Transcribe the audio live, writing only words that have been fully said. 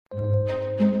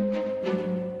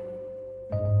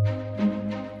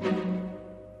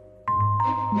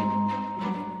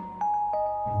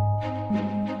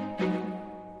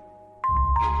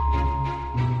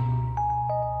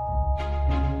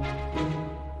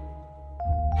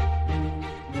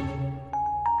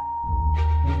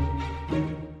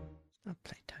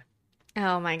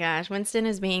Oh my gosh, Winston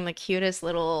is being the cutest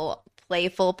little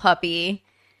playful puppy.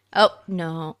 Oh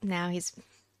no, now he's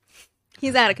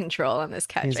out of control on this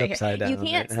couch He's right here. upside You down right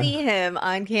can't now. see him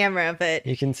on camera, but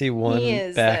You can see he one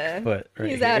is back foot right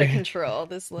he's out of here. control,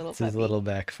 this little It's his puppy. little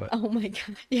back foot. Oh my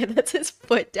God. Yeah, that's his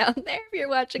foot down there if you're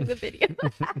watching the video.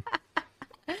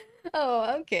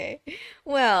 Oh, okay.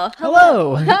 Well,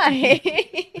 hello. Hello. Hi.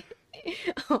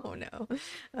 Oh no.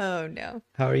 Oh no.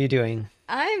 How are you doing?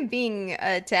 I'm being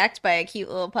attacked by a cute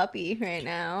little puppy right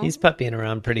now. He's puppying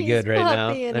around pretty He's good right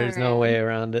now. puppying There's no around. way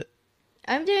around it.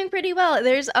 I'm doing pretty well.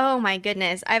 Oh my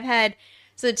goodness.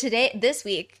 So this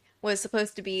week was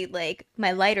supposed to be like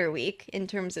my lighter week in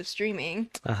terms of streaming.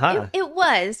 Aha. It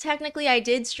was. Technically, I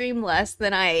did stream less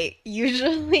than I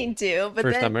usually do, but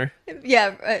For then, summer.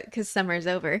 yeah, because summer's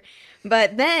over.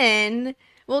 But then,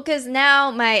 well, because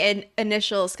now my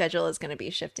initial schedule is going to be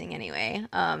shifting anyway.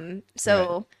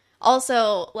 So Right.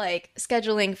 also like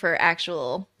scheduling for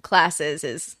actual classes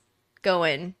is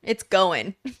it's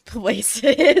going places.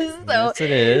 So Yes, it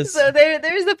is. so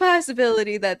there's a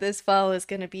possibility that this fall is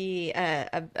going to be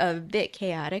a bit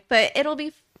chaotic, but it'll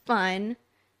be fun.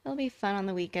 It'll be fun on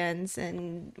the weekends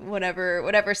and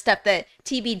whatever stuff that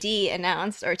TBD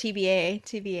announced or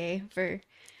TBA for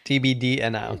TBD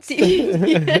announced.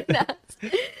 TBD announced.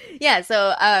 Yeah,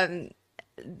 so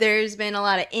there's been a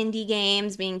lot of indie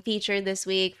games being featured this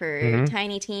week for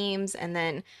tiny teams, and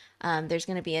then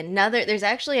there's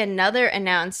actually another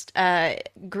announced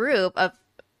group of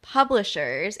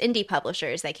indie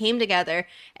publishers that came together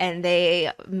and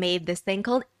they made this thing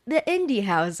called the Indie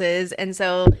Houses. And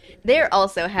so they're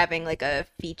also having like a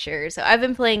feature. So I've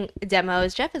been playing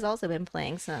demos. Jeff has also been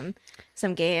playing some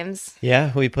games.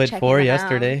 Yeah, we played Checking 4 them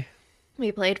yesterday.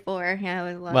 We played 4. Yeah, it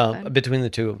was a lot of Well, fun. between the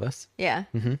two of us. Yeah.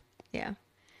 Mhm. Yeah.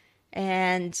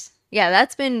 And yeah,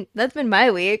 that's been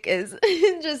my week is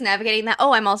just navigating that.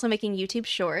 Oh, I'm also making YouTube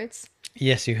shorts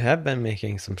Yes, you have been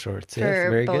making some shorts. Yes, for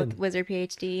very both good. Wizard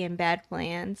PhD and Bad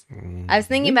Plans. I was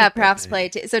thinking we about get that props right.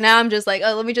 play too. So now I'm just like,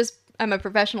 I'm a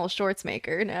professional shorts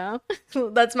maker now.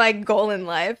 That's my goal in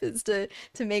life is to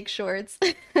make shorts.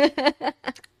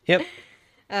 Yep,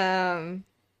 um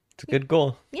it's a good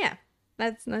goal. yeah.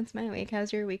 That's my week.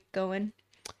 How's your week going?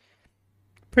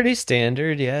 Pretty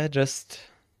standard, yeah, just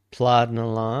plodding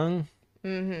along.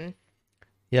 Mhm.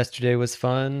 Yesterday was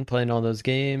fun, playing all those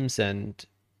games and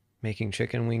making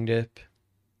chicken wing dip.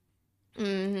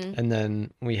 Mhm. And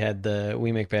then we had the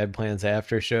We Make Bad Plans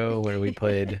after show where we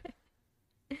played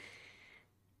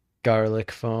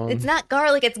Garlic Phone. It's not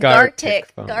garlic, it's Gartic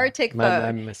Gartic. phone. Gartic My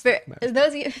phone. mistake, For those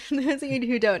of you, those of you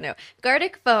who don't know,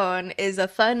 Gartic phone is a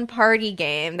fun party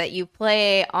game that you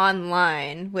play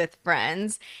online with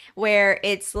friends, where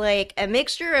it's like a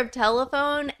mixture of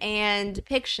telephone and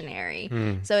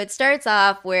Pictionary. So it starts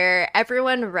off where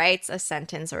everyone writes a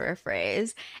sentence or a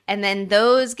phrase, and then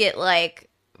those get like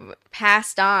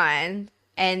passed on,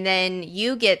 and then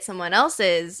you get someone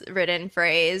else's written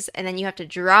phrase, and then you have to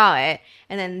draw it,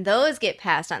 and then those get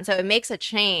passed on. So it makes a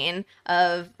chain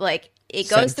of like it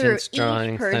goes through Sentence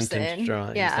drawing, each person. sentence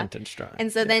drawing, Yeah. sentence drawing.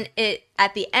 And so then it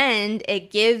at the end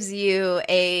it gives you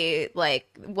a like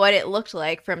what it looked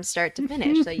like from start to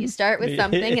finish. So you start with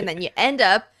something and then you end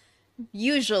up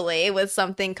usually with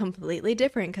something completely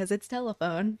different because it's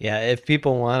telephone. Yeah, if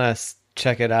people want to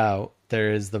check it out,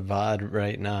 there is the VOD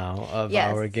right now of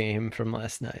Yes. our game from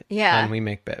last night. Yeah. And We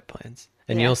Make Bad Plans.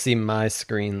 And Yeah. you'll see my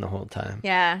screen the whole time.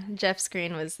 Yeah, Jeff's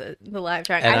screen was the live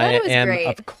drawing. And I thought it was am, great.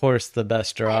 of course, the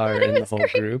best drawer thought it in the was whole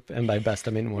great. group. And by best,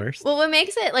 I mean worst. Well, what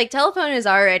makes it like telephone is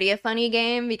already a funny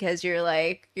game because you're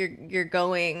like you're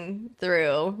going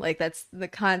through like that's the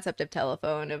concept of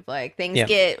telephone of like things Yeah.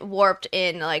 get warped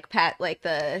in like like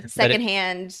the second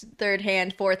hand, third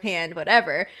hand, fourth hand,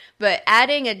 whatever. But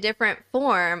adding a different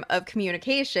form of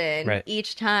communication Right.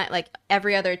 each time, like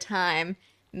every other time,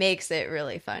 makes it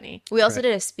really funny. We also Right.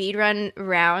 did a speed run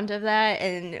round of that,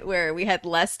 and where we had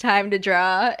less time to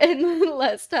draw and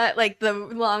less time, like the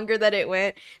longer that it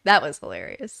went. That was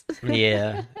hilarious.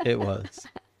 Yeah, it was.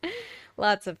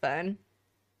 Lots of fun.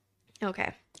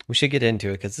 Okay. We should get into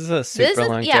it because this is a This super is,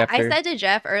 long yeah, chapter. I said to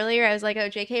Jeff earlier, I was like, oh,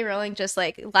 J.K. Rowling just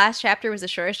like last chapter was the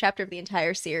shortest chapter of the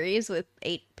entire series with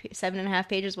 7.5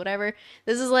 pages, whatever.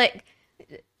 This is like,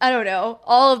 I don't know,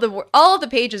 all of the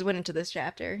pages went into this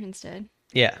chapter instead.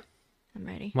 Yeah. I'm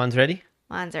ready. One's ready?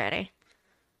 Juan's ready.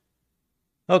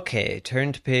 Okay,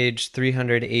 turn to page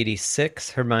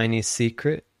 386, Hermione's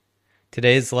Secret.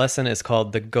 Today's lesson is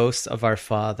called The Ghosts of Our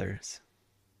Fathers.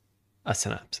 A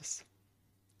synopsis.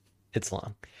 It's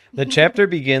long. The chapter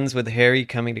begins with Harry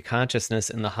coming to consciousness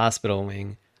in the hospital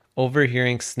wing,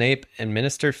 overhearing Snape and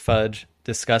Minister Fudge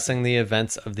discussing the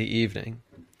events of the evening.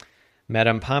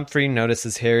 Madame Pomfrey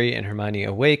notices Harry and Hermione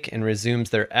awake and resumes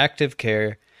their active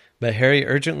care, but Harry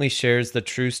urgently shares the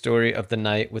true story of the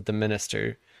night with the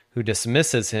minister, who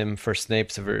dismisses him for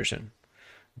Snape's version.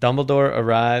 Dumbledore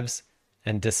arrives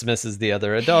and dismisses the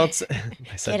other adults.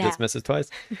 I said Get out. dismisses twice,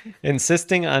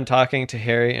 insisting on talking to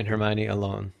Harry and Hermione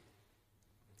alone.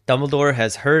 Dumbledore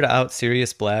has heard out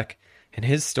Sirius Black, and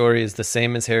his story is the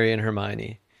same as Harry and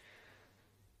Hermione.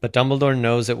 But Dumbledore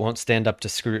knows it won't stand up to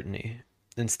scrutiny.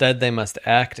 Instead, they must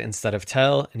act instead of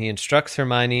tell, and he instructs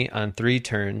Hermione on 3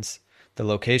 turns, the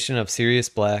location of Sirius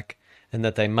Black, and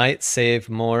that they might save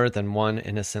more than one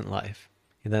innocent life.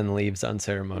 He then leaves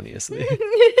unceremoniously.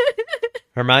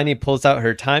 Hermione pulls out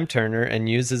her time turner and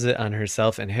uses it on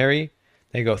herself and Harry.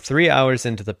 They go 3 hours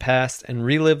into the past and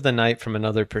relive the night from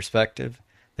another perspective.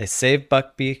 They save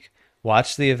Buckbeak,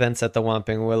 watch the events at the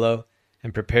Whomping Willow,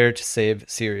 and prepare to save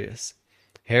Sirius.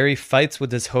 Harry fights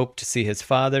with his hope to see his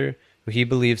father, who he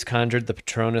believes conjured the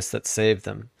Patronus that saved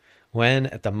them. When,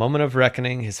 at the moment of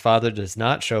reckoning, his father does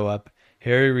not show up,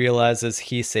 Harry realizes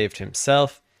he saved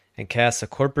himself and casts a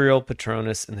corporeal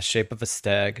Patronus in the shape of a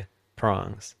stag,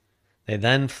 Prongs. They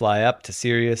then fly up to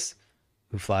Sirius,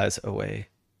 who flies away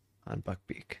on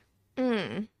Buckbeak.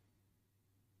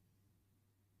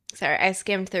 Sorry, I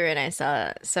skimmed through and I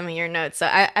saw some of your notes. So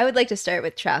I would like to start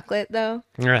with chocolate, though.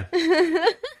 Yeah.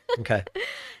 Okay.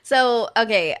 So,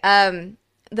 okay,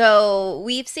 though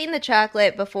we've seen the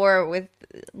chocolate before with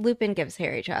Lupin gives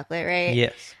Harry chocolate, right?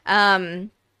 Yes.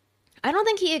 I don't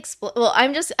think he well,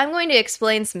 I'm going to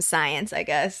explain some science, I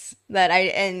guess, that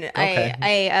Okay.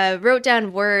 I wrote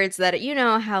down words that, you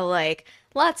know, how like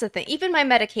lots of things, even my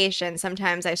medication,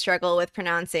 sometimes I struggle with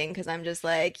pronouncing because I'm just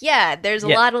like, yeah, there's a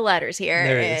lot of letters here.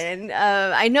 There is. And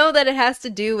I know that it has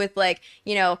to do with like,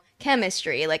 you know,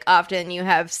 chemistry. Like often you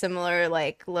have similar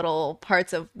like little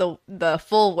parts of the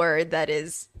full word that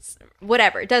is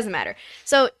whatever. It doesn't matter.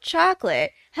 So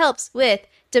chocolate helps with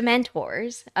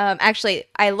Dementors. Actually,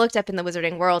 I looked up in the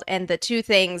Wizarding World, and the 2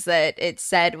 things that it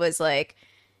said was like,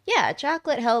 yeah,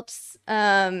 chocolate helps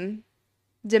Dementors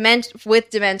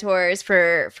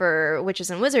for witches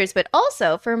and wizards, but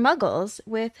also for Muggles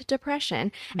with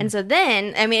depression. And so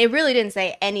then, I mean, it really didn't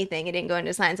say anything. It didn't go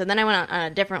into science. So then I went on a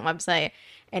different website,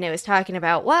 and it was talking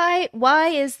about why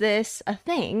is this a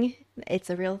thing?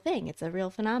 It's a real thing. It's a real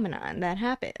phenomenon that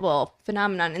happened. Well,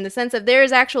 phenomenon in the sense of there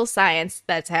is actual science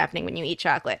that's happening when you eat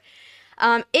chocolate.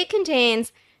 It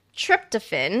contains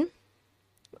tryptophan,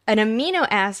 an amino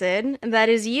acid that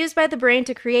is used by the brain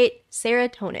to create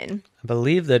serotonin. I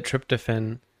believe that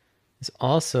tryptophan is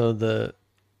also the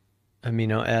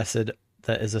amino acid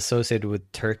that is associated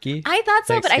with turkey. I thought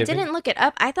so, but I Thanksgiving. didn't look it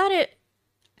up. I thought it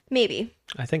maybe.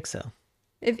 I think so.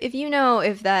 If you know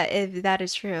if that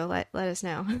is true, let us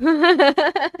know. Which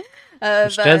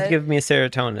does give me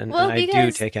serotonin, well, and I do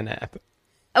because- take a nap.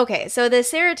 Okay, so the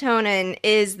serotonin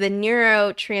is the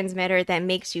neurotransmitter that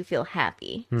makes you feel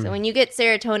happy. So when you get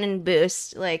serotonin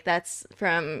boost, like that's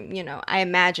from, you know, I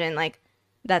imagine like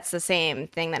that's the same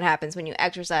thing that happens when you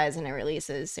exercise and it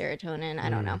releases serotonin. I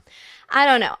don't know.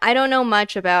 I don't know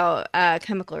much about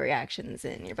chemical reactions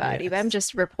in your body, but I'm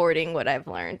just reporting what I've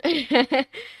learned.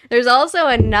 There's also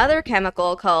another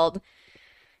chemical called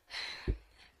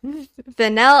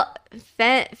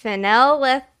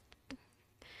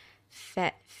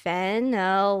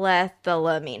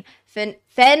phenylethylamine.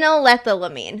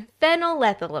 Phenylethylamine.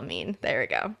 There we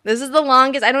go. This is the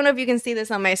longest. I don't know if you can see this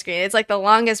on my screen. It's like the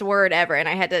longest word ever, and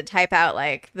I had to type out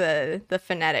like the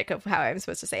phonetic of how I'm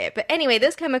supposed to say it. But anyway,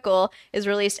 this chemical is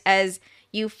released as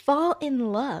you fall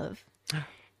in love,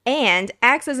 and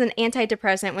acts as an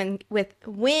antidepressant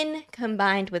when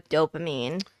combined with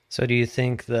dopamine. So do you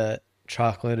think that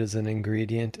chocolate is an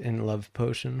ingredient in love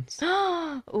potions?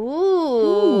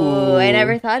 Ooh, I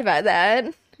never thought about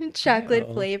that. Chocolate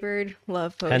flavored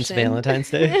love potion. Hence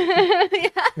Valentine's Day.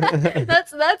 Yeah,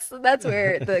 that's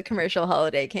where the commercial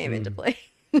holiday came into play.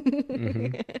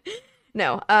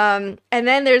 No, and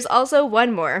then there's also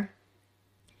one more,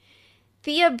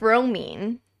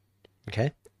 theobromine,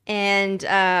 Okay. and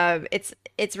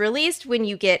it's released when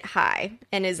you get high,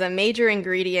 and is a major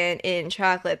ingredient in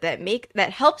chocolate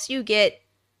that helps you get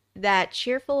that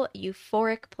cheerful,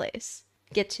 euphoric place.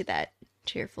 Get to that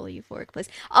cheerful, euphoric place.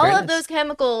 All Very of nice. those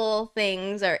chemical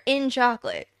things are in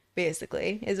chocolate,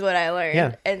 basically, is what I learned.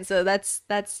 Yeah. And so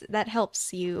that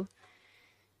helps you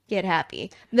get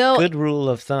happy. Though Good rule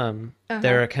of thumb,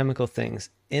 there are chemical things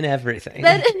in everything.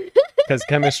 that, Because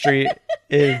chemistry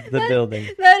is the building.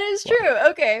 that is true.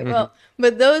 Okay, well,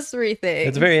 but those 3 things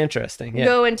It's very interesting. Yeah.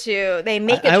 go into, they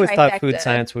make a I always thought trifecta. food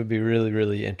science would be really,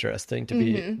 really interesting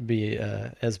to be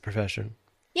as a profession.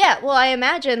 Yeah, well, I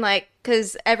imagine like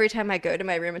because every time I go to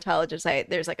my rheumatologist,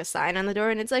 there's like a sign on the door,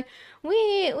 and it's like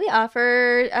we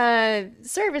offer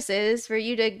services for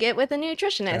you to get with a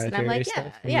nutritionist, and I'm Dietary like, yeah,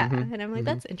 stuff. yeah, Mm-hmm. and I'm like, Mm-hmm.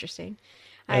 that's interesting.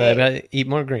 I I bet eat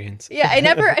more greens. Yeah, I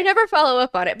never follow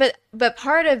up on it, but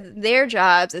part of their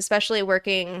jobs, especially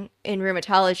working in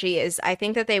rheumatology, is I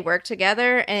think that they work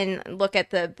together and look at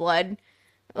the blood,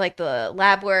 like the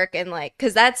lab work, and like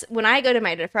because that's when I go to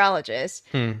my nephrologist.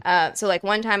 Hmm. So like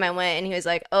one time I went and he was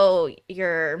like, "Oh,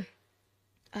 your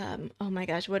oh my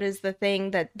gosh, what is the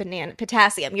thing that banana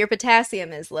potassium? Your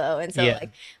potassium is low." And so Yeah.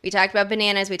 like we talked about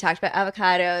bananas, we talked about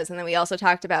avocados, and then we also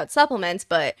talked about supplements.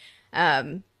 But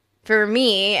um, for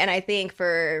me, and I think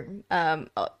for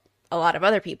a lot of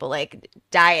other people, like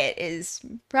diet is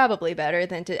probably better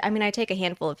than to. I mean, I take a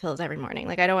handful of pills every morning.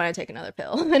 Like I don't want to take another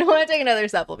pill. I don't want to take another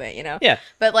supplement. You know. Yeah.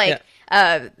 But Yeah.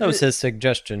 like That was his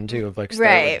suggestion too, of like start with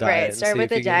right, diet right. and Start see with if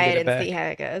the you can get diet it and see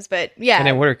back. how it goes. But And it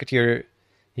yeah, worked.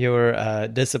 Your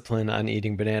discipline on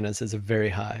eating bananas is very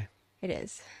high. it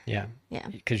is. Yeah, Yeah.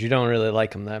 because you don't really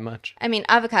like them that much. I mean,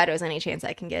 avocados any chance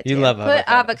I can get You to. love Put avocados.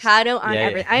 avocado on Yeah,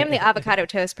 everything. I am the yeah. avocado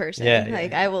toast person. Yeah, yeah,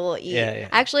 Like yeah. I will eat. Yeah, yeah.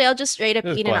 Actually, I'll just straight up It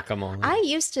was eat it. guacamole. I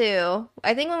used to.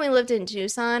 I think when we lived in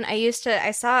Tucson, I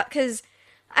saw because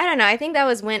I don't know. I think that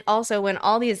was when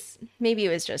all these maybe it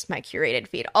was just my curated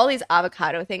feed. All these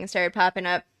avocado things started popping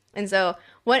up, and so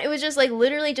what it was just like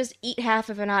literally just eat half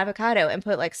of an avocado and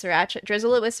put like sriracha,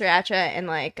 drizzle it with sriracha, and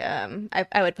like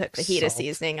I would put fajita Salt.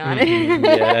 seasoning on it.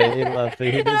 Yeah, you love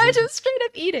And I fajitas. just straight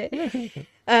up eat it.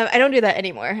 I don't do that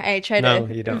anymore. I try No,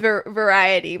 to you don't.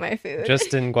 variety my food.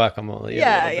 Just in guacamole a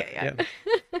Yeah, little bit. yeah,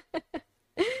 Yeah.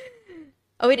 yeah.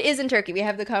 Oh, it is in Turkey. We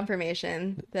have the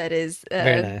confirmation that is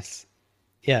Very nice.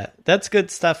 Yeah, that's good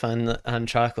stuff on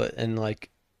chocolate, and like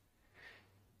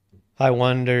I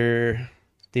wonder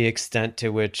the extent to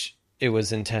which it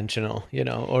was intentional,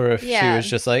 or if she yeah. was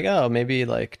just like, oh, maybe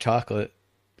like chocolate,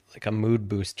 like a mood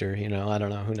booster, I don't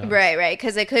know, who knows. Right, right.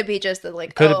 Because it could be just the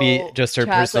like, Could it be oh, just her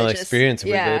personal chocolate just experience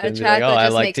with yeah, it and be like, oh, chocolate I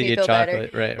just like makes to me eat feel better.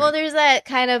 chocolate, right, Well, right, there's that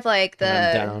kind of like when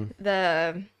I'm down.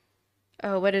 the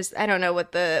oh, what is I don't know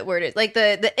what the word is. Like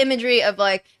the imagery of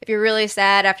like if you're really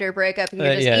sad after a breakup and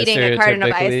you're just Yeah, eating a carton of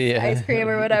stereotypically, ice cream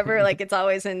or yeah. whatever. Like it's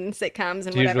always in sitcoms and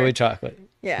It's usually whatever. chocolate.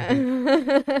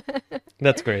 Yeah.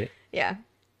 That's great. Yeah.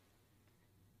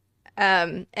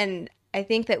 And I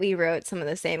think that we wrote some of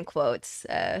the same quotes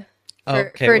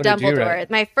Okay, for what did you Dumbledore. write?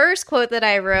 My first quote that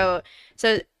I wrote.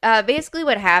 So basically,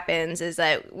 what happens is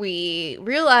that we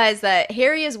realize that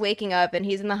Harry is waking up and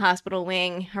he's in the hospital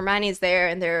wing. Hermione's there,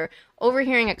 and they're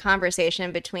overhearing a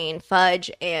conversation between Fudge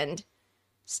and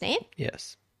Snape.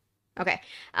 Yes. Okay.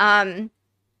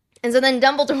 And so then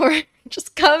Dumbledore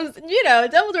just comes,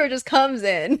 Dumbledore just comes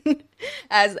in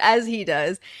as he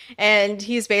does. And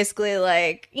he's basically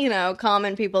like,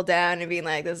 calming people down and being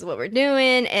like, this is what we're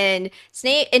doing. And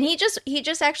Snape, and he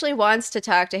just actually wants to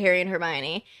talk to Harry and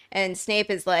Hermione. And Snape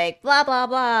is like, blah, blah,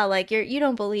 blah. Like, you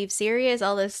don't believe Sirius,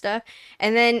 all this stuff.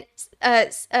 And then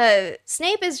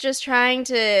Snape is just trying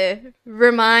to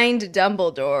remind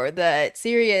Dumbledore that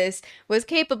Sirius was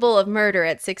capable of murder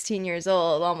at 16 years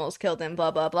old, almost killed him,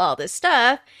 blah, blah, blah, all this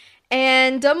stuff.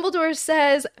 And Dumbledore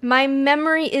says, my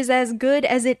memory is as good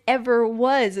as it ever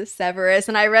was, Severus.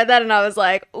 And I read that and I was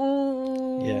like,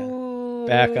 ooh. Yeah.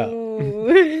 Back up.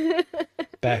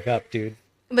 Back up, dude.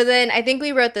 But then I think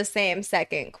we wrote the same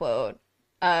second quote.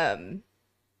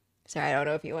 Sorry, I don't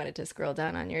know if you wanted to scroll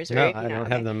down on yours. No, Or, I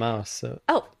don't have the mouse. So,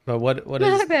 Oh, but what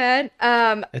not is? bad.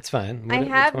 It's fine. I Which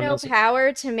have one no is it?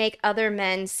 power to make other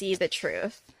men see the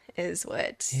truth, is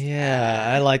what.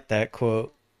 Yeah, I like that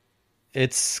quote.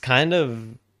 It's kind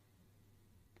of.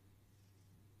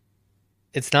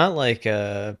 It's not like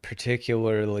a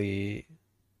particularly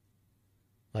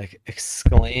like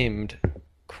exclaimed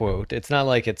quote. It's not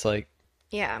like it's like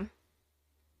Yeah.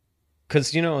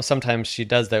 because sometimes she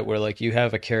does that where like you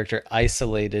have a character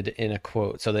isolated in a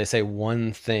quote, so they say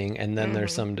one thing and then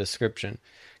there's some description.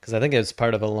 Because I think it's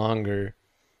part of a longer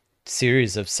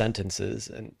series of sentences,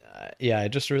 and yeah, I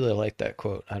just really like that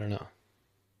quote. I don't know,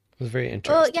 it was very Well,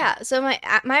 interesting. yeah. So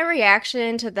my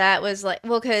reaction to that was like,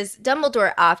 well, because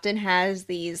Dumbledore often has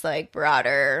these like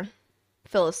broader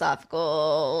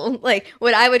philosophical, like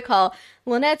what I would call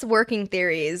Lynette's working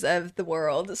theories of the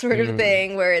world sort of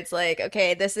thing, where it's like,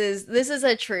 okay, this is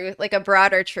a truth, like a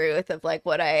broader truth of like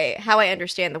how I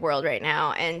understand the world right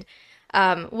now. And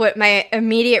what my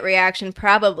immediate reaction,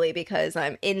 probably because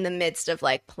I'm in the midst of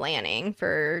like planning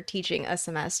for teaching a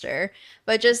semester,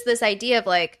 but just this idea of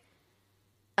like,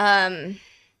 um,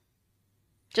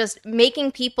 just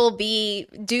making people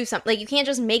do something. Like you can't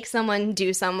just make someone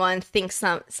do think You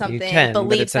something, can, but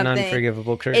believe it's an something.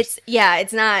 unforgivable curse.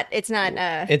 It's not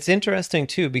It's interesting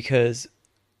too because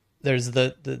there's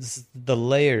the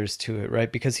layers to it,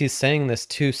 right? Because he's saying this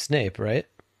to Snape, right?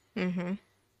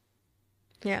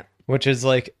 yeah. Which is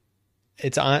like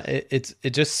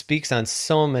it just speaks on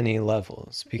so many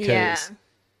levels because Yeah.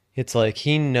 it's like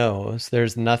he knows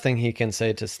there's nothing he can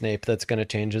say to Snape that's going to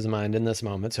change his mind in this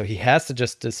moment, so he has to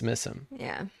just dismiss him.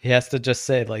 Yeah. He has to just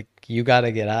say like, you got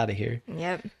to get out of here.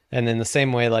 Yep. And in the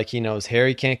same way, like he knows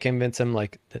Harry can't convince him,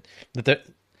 like that.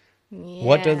 Yeah.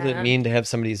 What does it mean to have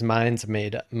somebody's mind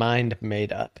made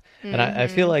up? And I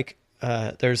feel like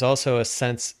there's also a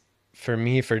sense for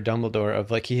me, for Dumbledore, of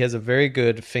like he has a very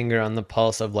good finger on the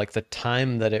pulse of like the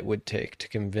time that it would take to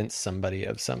convince somebody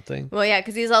of something. Well, yeah,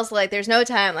 because he's also like, there's no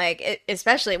time, like,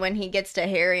 especially when he gets to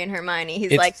Harry and Hermione,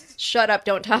 he's It's- like, shut up,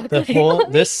 don't talk The to whole me.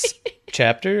 this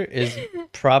chapter is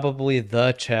probably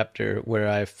the chapter where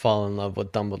I fall in love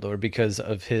with Dumbledore because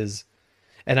of his,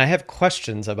 and I have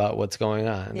questions about what's going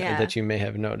on Yeah. that you may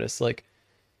have noticed, like,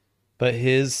 but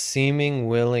his seeming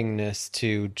willingness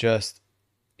to just,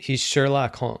 he's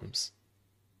Sherlock Holmes.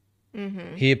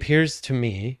 Mm-hmm. He appears to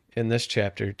me in this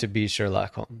chapter to be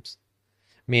Sherlock Holmes,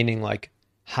 meaning like,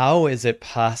 how is it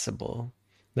possible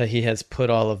that he has put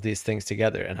all of these things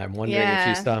together? And I'm wondering if Yeah.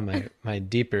 you saw my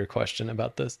deeper question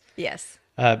about this. Yes.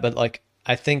 But like,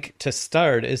 I think to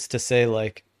start is to say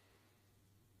like,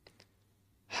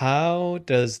 how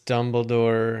does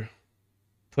Dumbledore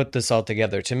put this all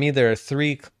together? To me, there are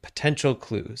three potential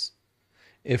clues.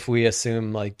 If we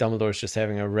assume like Dumbledore's just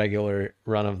having a regular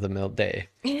run-of-the-mill day.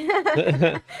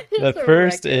 The Just a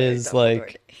first regular is Dumbledore like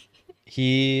day.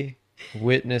 he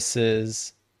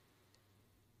witnesses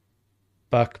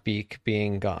Buckbeak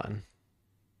being gone.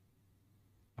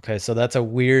 Okay, so that's a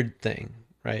weird thing,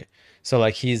 right? So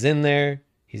like he's in there,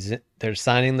 they're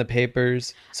signing the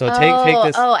papers. So take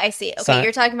this. Oh, I see. Okay, sign-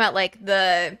 you're talking about like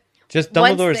the Just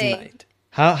once Dumbledore's they- night.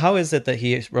 How is it that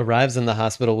he arrives in the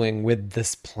hospital wing with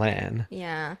this plan?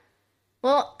 yeah.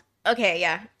 Well, okay,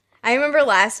 yeah. I remember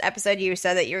last episode you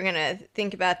said that you were gonna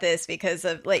think about this because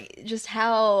of like just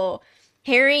how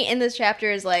Harry in this chapter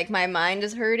is like my mind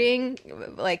is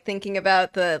hurting, like thinking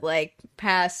about the like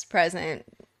past, present,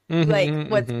 like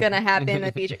what's gonna happen in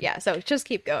the future. Yeah, so just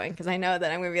keep going because I know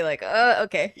that I'm gonna be like, oh,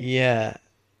 okay. Yeah.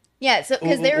 Yeah, so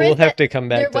because We'll have to come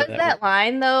back there to was that that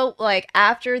line though, like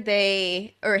after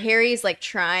Harry's like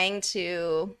trying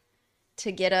to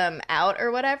get him out or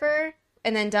whatever,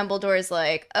 and then Dumbledore's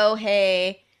like, "Oh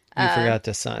hey, You forgot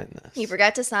to sign this. you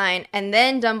forgot to sign," and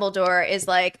then Dumbledore is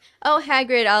like, "Oh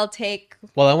Hagrid, I'll take."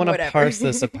 Well, I want to whatever." parse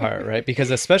this apart, right?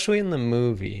 Because especially in the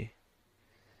movie,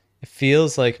 it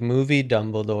feels like movie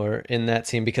Dumbledore in that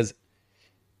scene, because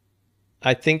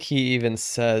I think he even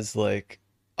says like,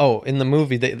 oh, in the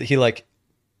movie he like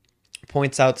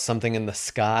points out something in the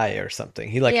sky or something.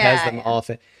 He like has Yeah, them yeah. all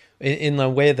in a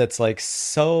way that's like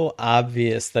so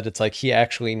obvious that it's like he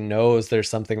actually knows there's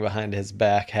something behind his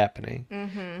back happening,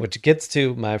 which gets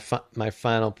to my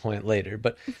final point later.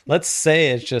 But let's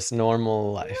say it's just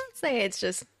normal life. Let's say it's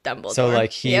just Dumbledore. So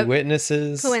like he Yep.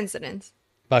 witnesses Coincidence.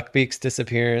 Buckbeak's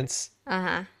disappearance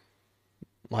Uh-huh.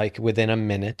 like within a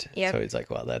minute. Yep. So he's like,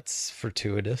 well, that's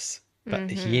fortuitous, but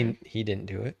he didn't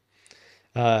do it.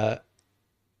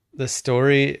 The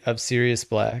story of Sirius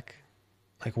Black,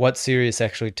 like what Sirius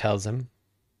actually tells him,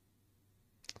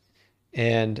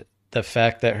 and the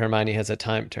fact that Hermione has a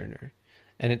time turner.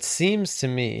 And it seems to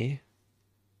me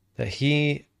that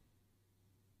he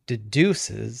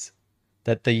deduces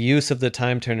that the use of the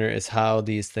time turner is how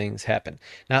these things happen.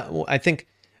 Now, I think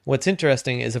what's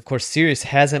interesting is, of course, Sirius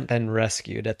hasn't been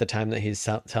rescued at the time that he's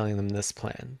telling them this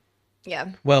plan. Yeah.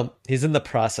 Well, he's in the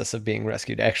process of being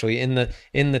rescued. Actually, in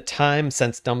the time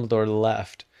since Dumbledore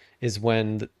left is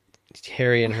when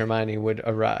Harry and Hermione would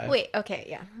arrive. Wait. Okay.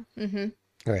 Yeah.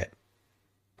 All right.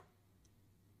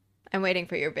 I'm waiting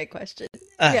for your big question.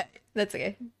 Ah. Yeah, that's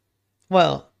okay.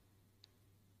 Well,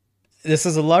 this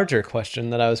is a larger question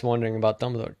that I was wondering about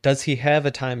Dumbledore. Does he have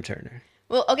a time turner?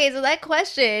 Well, okay, so that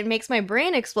question makes my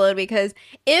brain explode because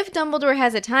if Dumbledore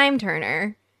has a time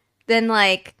turner, then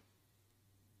like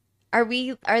are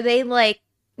they like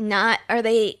not are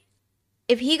they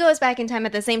if he goes back in time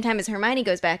at the same time as Hermione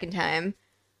goes back in time,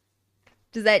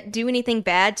 does that do anything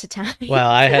bad to time? Well,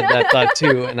 I had that thought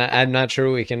too, and I'm not sure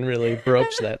we can really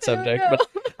broach that subject, but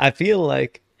I feel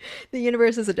like The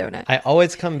universe is a donut. I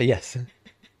always come to, yes,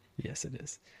 it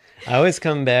is. I always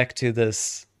come back to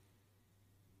this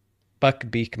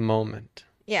Buckbeak moment.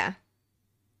 Yeah.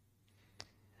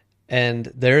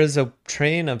 And there is a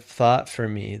train of thought for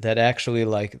me that actually,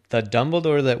 like, the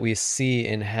Dumbledore that we see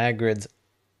in Hagrid's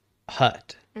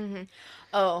hut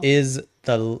Oh, is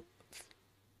the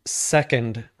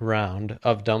second round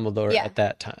of Dumbledore yeah. at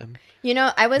that time.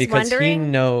 I was Because he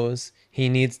wondering. knows he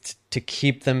needs to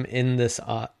keep them in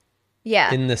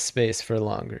Yeah. in this space for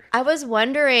longer. I was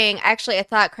wondering, actually, a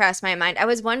thought crossed my mind. I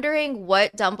was wondering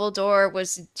what Dumbledore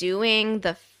was doing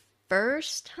the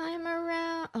first time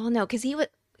around. Oh no, because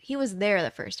he was there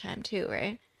the first time too,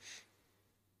 right?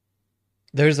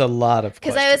 There's a lot of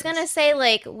Because I was gonna questions. say,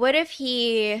 like, what if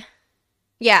he?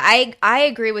 Yeah, I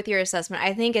agree with your assessment.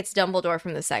 I think it's Dumbledore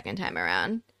from the second time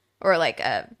around, or like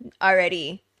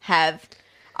already have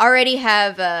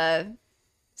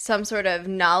some sort of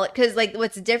knowledge. Because like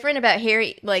what's different about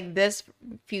Harry, like this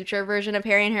future version of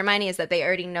Harry and Hermione, is that they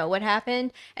already know what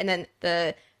happened, and then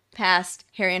the past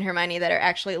Harry and Hermione that are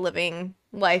actually living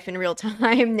life in real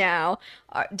time now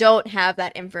don't have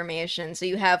that information. So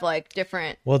you have like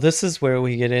different. Well, this is where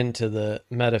we get into the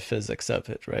metaphysics of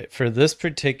it, right? For this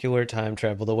particular time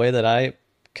travel, the way that I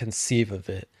conceive of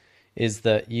it is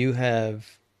that you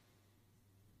have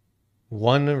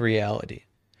one reality,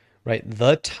 right?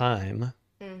 The time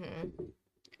Mhm.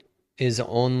 is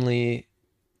only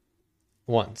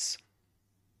once.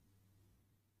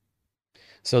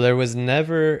 So there was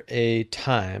never a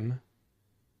time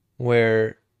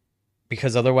where,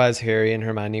 because otherwise Harry and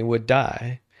Hermione would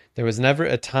die, there was never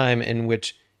a time in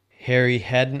which Harry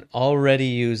hadn't already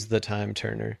used the time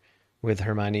turner with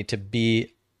Hermione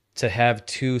to have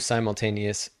two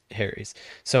simultaneous Harrys.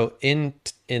 So in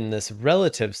this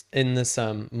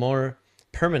more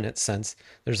permanent sense,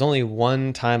 there's only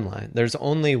one timeline. There's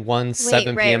only one Wait,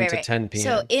 7 right, p.m. right, to right. 10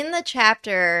 So p.m. in the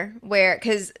chapter where,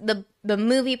 because the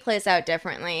movie plays out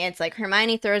differently, it's like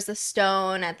Hermione throws the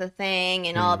stone at the thing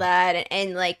and all Mm, that,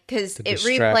 and like because the it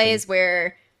distrapping. replays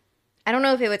where I don't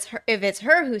know if it's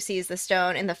her who sees the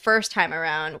stone in the first time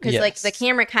around, because like the Yes.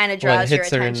 camera kind of Well, it draws your hits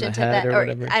her in the attention to head that, or or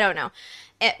whatever. I don't know,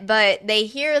 but they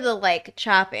hear the like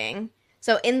chopping.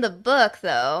 So in the book,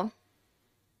 though,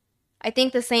 I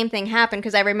think the same thing happened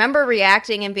because I remember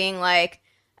reacting and being like,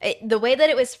 the way that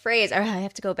it was phrased, or I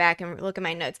have to go back and look at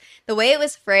my notes. The way it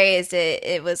was phrased,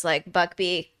 it was like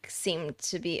Buckbeak seemed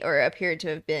to be, or appeared to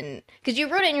have been, because you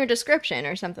wrote it in your description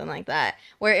or something like that,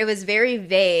 where it was very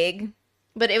vague,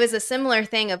 but it was a similar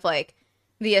thing of like,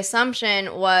 the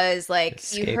assumption was like,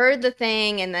 you Escape. heard the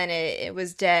thing and then it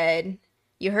was dead.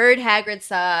 You heard Hagrid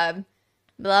sob,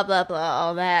 blah, blah, blah,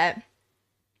 all that.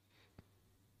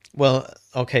 Well,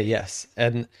 okay, yes.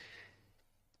 And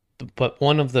but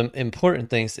one of the important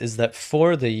things is that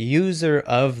for the user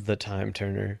of the time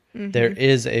turner, there Mm-hmm.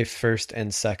 is a first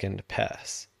and second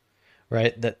pass,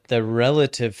 right? That the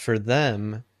relative for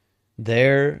them,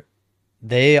 they're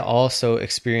they also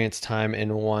experience time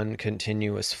in one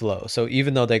continuous flow. So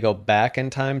even though they go back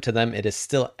in time, to them it is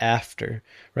still after,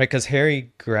 right? Because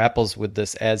Harry grapples with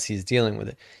this as he's dealing with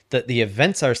it. That the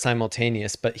events are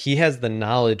simultaneous, but he has the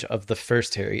knowledge of the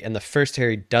first Harry, and the first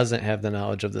Harry doesn't have the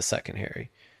knowledge of the second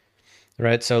Harry.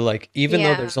 Right? So like even though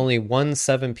Yeah. there's only one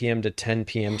 7 p.m. to 10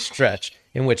 p.m. stretch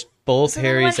in which both So then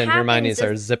what Harrys and happens Hermione's is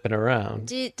are zipping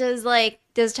around,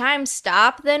 does time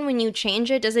stop then when you change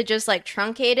it? Does it just like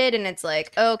truncate it and it's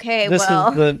like, okay, this is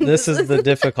well, the this this is is the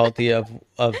difficulty of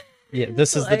yeah,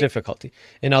 this is the like, difficulty.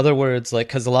 In other words, like,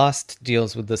 because Lost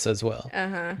deals with this as well.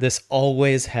 uh-huh. This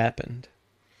always happened.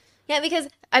 Yeah, because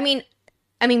I mean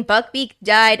Buckbeak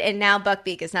died and now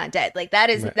Buckbeak is not dead. Like that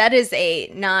is Right. that is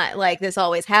a not like this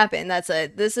always happened.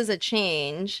 This is a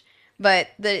change. But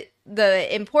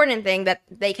the important thing that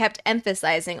they kept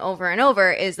emphasizing over and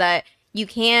over is that you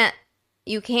can't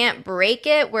you can't break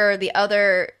it where the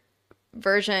other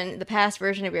version, the past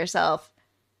version of yourself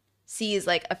sees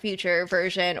like a future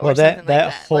version or Well, something like that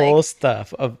that. whole Like,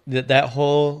 stuff of that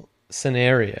whole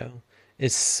scenario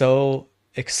is so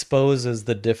exposes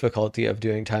the difficulty of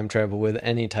doing time travel with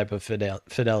any type of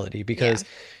fidelity, yeah. because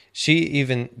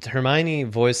Hermione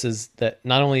voices that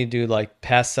not only do like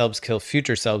past selves kill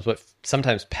future selves, but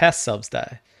sometimes past selves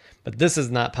die. But this is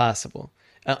not possible.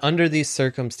 Under these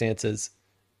circumstances,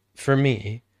 for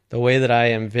me, the way that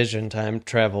I envision time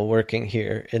travel working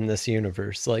here in this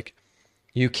universe, like,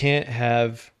 you can't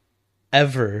have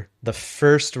ever the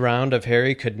first round of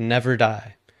Harry could never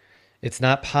die. It's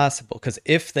not possible, because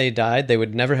if they died, they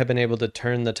would never have been able to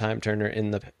turn the time turner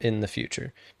in the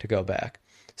future to go back.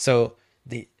 So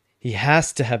the he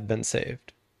has to have been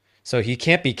saved. So he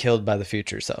can't be killed by the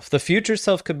future self. The future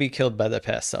self could be killed by the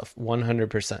past self,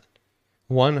 100%.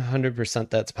 100%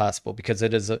 that's possible, because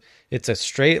it's a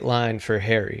straight line for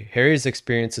Harry. Harry's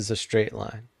experience is a straight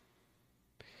line.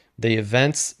 The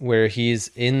events where he's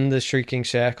in the Shrieking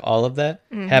Shack, all of that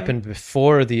Mm-hmm. happened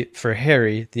before for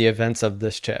Harry, the events of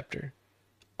this chapter.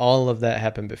 All of that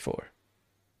happened before.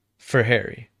 For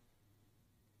Harry.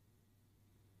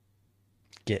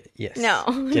 Yes. No,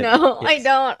 Get it. no, Yes.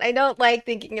 I don't like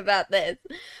thinking about this.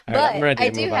 All right, I'm But ready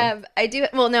to move on.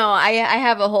 well, no, I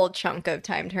have a whole chunk of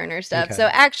Time Turner stuff. Okay. So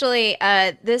actually,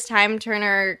 this Time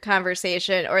Turner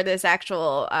conversation or this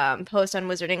actual post on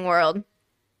Wizarding World,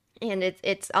 and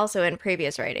it's also in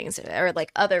previous writings or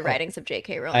like other writings of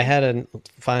J.K. Rowling. I had a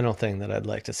final thing that I'd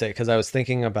like to say because I was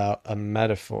thinking about a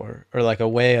metaphor or like a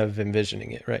way of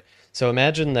envisioning it, right? So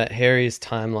imagine that Harry's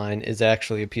timeline is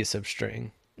actually a piece of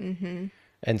string. Mm-hmm.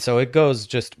 And so it goes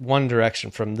just one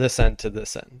direction from this end to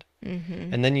this end.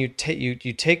 Mm-hmm. And then you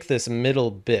take this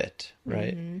middle bit,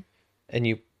 right? Mm-hmm. And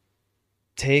you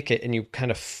take it and you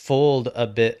kind of fold a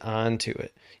bit onto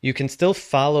it. You can still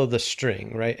follow the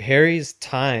string, right? Harry's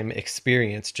time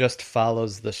experience just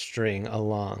follows the string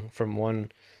along from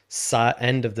one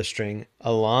end of the string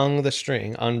along the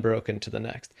string, unbroken to the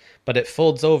next. But it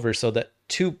folds over so that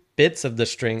two bits of the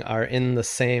string are in the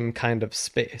same kind of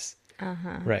space.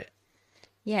 Uh-huh. Right.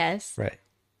 Yes. Right.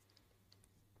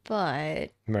 But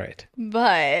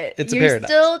It's a you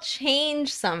paradox. still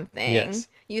change something. Yes.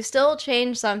 You still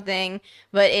change something,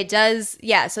 but it does,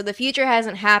 yeah. So the future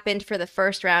hasn't happened for the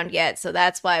first round yet. So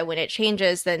that's why when it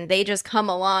changes, then they just come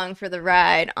along for the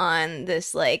ride on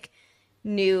this like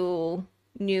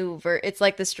it's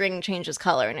like the string changes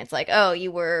color and it's like, oh,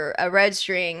 you were a red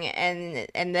string and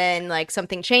then like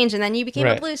something changed and then you became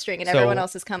a Right. blue string and So everyone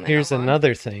else is coming Here's along.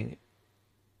 another thing.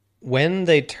 When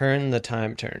they turn the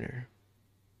time turner,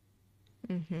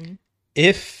 Mm-hmm.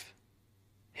 if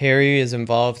Harry is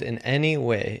involved in any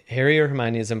way, Harry or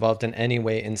Hermione is involved in any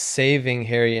way in saving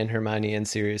Harry and Hermione and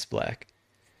Sirius Black,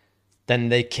 then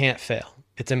they can't fail.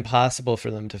 It's impossible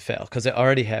for them to fail because it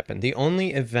already happened. The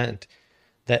only event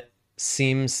that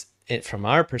seems, from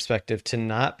our perspective, to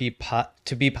not be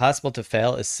to be possible to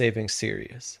fail is saving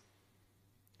Sirius.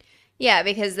 Yeah,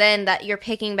 because then that you're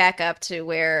picking back up to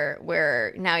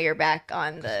where now you're back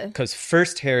on the Because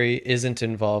first Harry isn't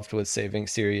involved with saving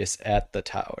Sirius at the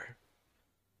tower.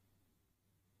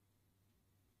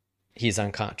 He's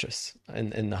unconscious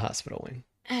in the hospital wing.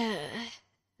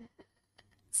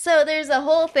 So there's a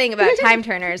whole thing about time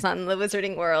turners on the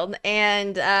Wizarding World,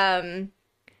 and I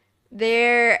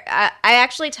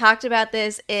actually talked about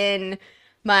this in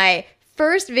my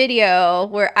first video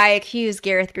where I accused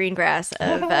Gareth Greengrass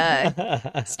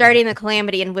of starting the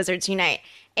calamity in Wizards Unite.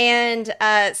 And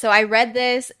so I read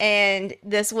this, and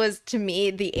this was to me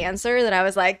the answer that I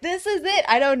was like, this is it.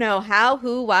 I don't know how,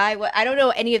 who, why, what. I don't know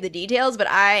any of the details, but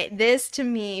this to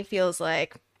me feels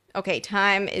like, okay,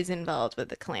 time is involved with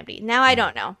the calamity. Now I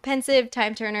don't know. Pensive,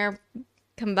 time turner,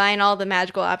 combine all the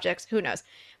magical objects, who knows.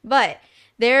 But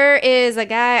there is a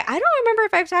guy, I don't remember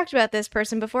if I've talked about this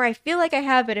person before. I feel like I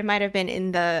have, but it might have been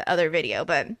in the other video.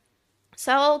 But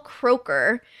Saul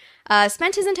Croker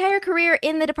spent his entire career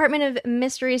in the Department of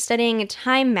Mysteries studying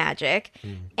time magic.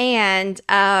 And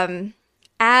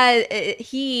as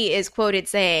he is quoted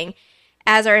saying,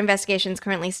 as our investigations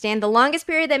currently stand, the longest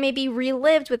period that may be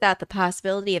relived without the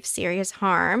possibility of serious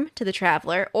harm to the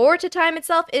traveler or to time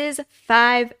itself is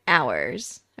 5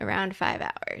 hours, around 5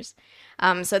 hours.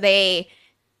 So they,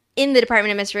 in the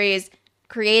Department of Mysteries,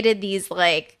 created these,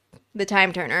 like, the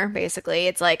time turner, basically.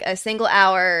 It's like a single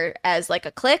hour as, like,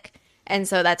 a click. And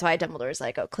so that's why Dumbledore's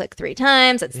like, oh, click 3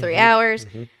 times. That's 3 hours.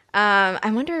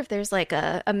 I wonder if there's, like,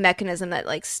 a mechanism that,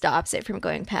 like, stops it from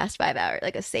going past 5 hours,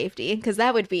 like a safety. Because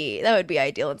that would be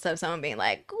ideal instead of someone being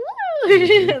like,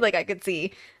 woo! Like, I could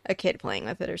see a kid playing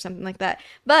with it or something like that.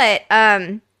 But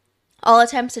all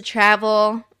attempts to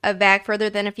travel back further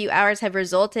than a few hours have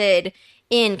resulted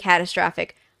in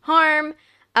catastrophic harm.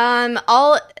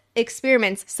 All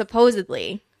experiments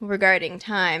supposedly regarding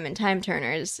time and time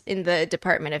turners in the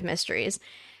Department of Mysteries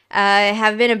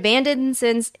have been abandoned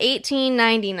since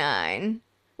 1899,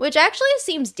 which actually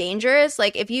seems dangerous.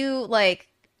 Like, if you, like,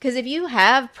 because if you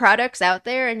have products out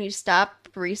there and you stop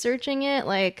researching it,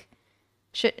 like,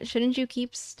 shouldn't you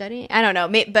keep studying? I don't know,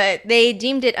 but they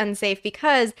deemed it unsafe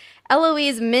because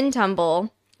Eloise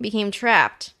Mintumble became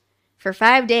trapped for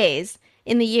 5 days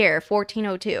in the year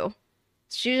 1402.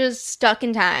 She was just stuck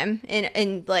in time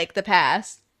in like the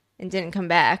past and didn't come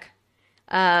back.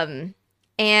 And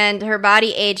her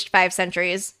body aged 5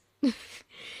 centuries.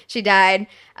 She died.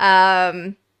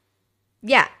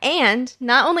 Yeah, and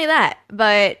not only that,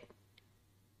 but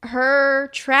her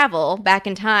travel back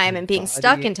in time and being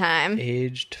stuck in time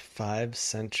aged 5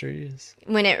 centuries.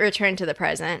 when it returned to the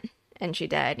present and she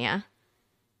died. Yeah.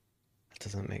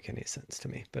 doesn't make any sense to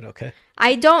me, but okay.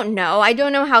 I don't know. I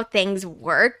don't know how things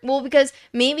work. Well, because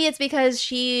maybe it's because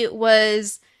she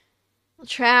was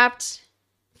trapped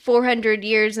 400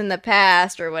 years in the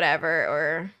past or whatever,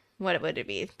 or what would it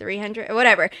be? 300 or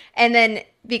whatever. And then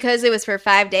because it was for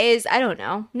 5 days, I don't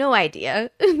know. No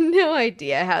idea. No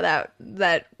idea how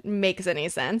that makes any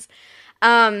sense.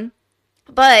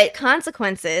 But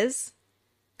consequences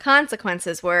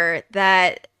were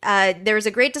that there was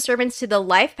a great disturbance to the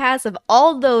life paths of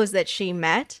all those that she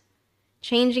met,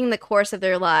 changing the course of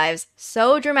their lives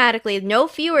so dramatically. No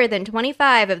fewer than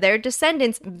 25 of their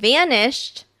descendants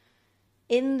vanished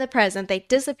in the present. They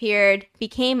disappeared,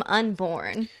 became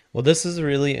unborn. Well, this is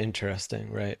really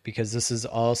interesting, right? Because this is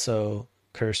also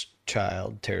cursed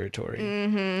child territory.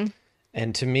 Mm-hmm.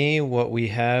 And to me, what we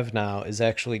have now is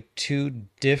actually two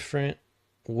different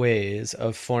ways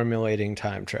of formulating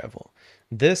time travel.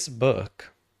 This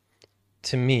book,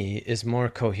 to me, is more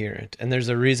coherent. And there's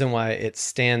a reason why it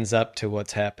stands up to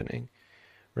what's happening,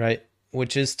 right?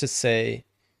 Which is to say,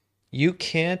 you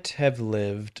can't have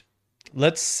lived,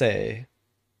 let's say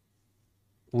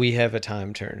we have a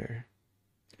time turner.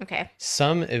 Okay.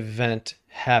 Some event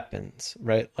happens,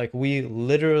 right? Like we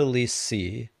literally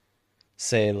see,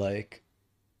 say, like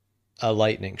a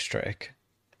lightning strike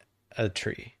a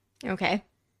tree. Okay.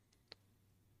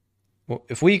 Well,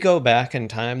 if we go back in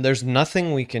time, there's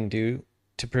nothing we can do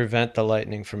to prevent the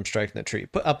lightning from striking the tree.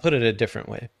 But I'll put it a different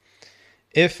way.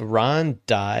 If Ron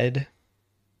died,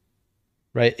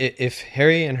 right? If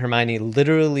Harry and Hermione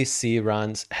literally see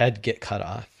Ron's head get cut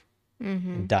off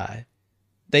and die,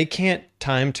 they can't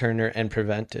time turner and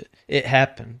prevent it. It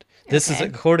happened. This is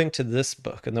according to this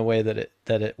book and the way that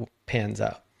it pans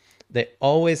out. They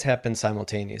always happen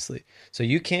simultaneously. So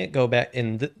you can't go back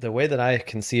in the way that I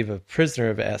conceive of Prisoner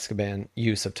of Azkaban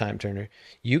use of time turner.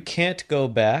 You can't go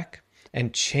back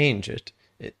and change it.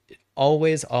 It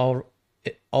always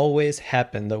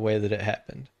happened the way that it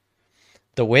happened.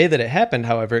 The way that it happened,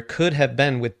 however, could have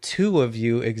been with two of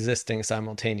you existing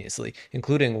simultaneously,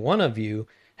 including one of you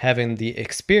having the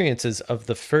experiences of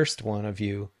the first one of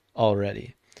you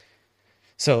already.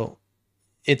 So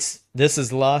this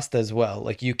is lost as well.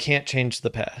 Like you can't change the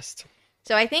past.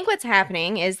 So I think what's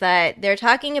happening is that they're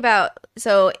talking about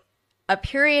a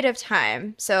period of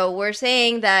time. So we're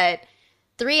saying that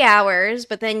 3 hours,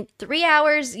 but then 3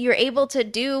 hours you're able to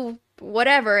do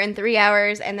whatever in 3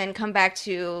 hours and then come back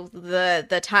to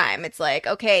the time. It's like,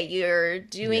 okay, you're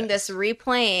doing this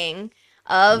replaying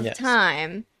of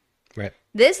time. Right.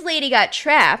 This lady got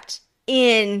trapped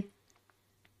in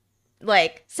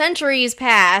like centuries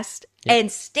past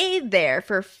and stayed there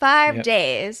for 5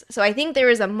 days. So I think there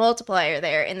is a multiplier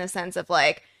there in the sense of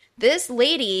like, this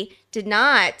lady did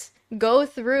not go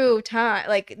through time.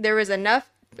 Like there was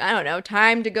enough, I don't know,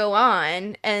 time to go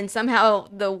on, and somehow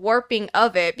the warping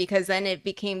of it, because then it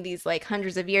became these like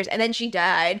hundreds of years and then she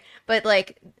died. But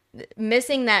like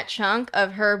missing that chunk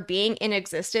of her being in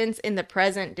existence in the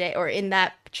present day or in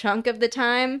that chunk of the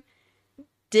time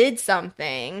did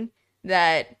something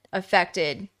that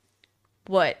affected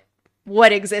what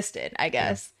existed, I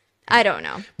guess. Yeah. I don't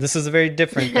know. This is very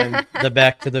different than the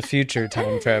Back to the Future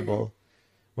time travel,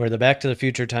 where the Back to the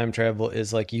Future time travel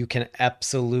is like you can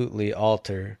absolutely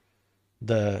alter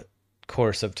the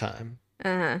course of time.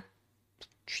 Uh-huh.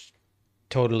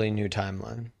 Totally new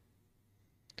timeline.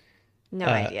 No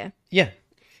idea. Yeah.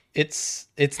 It's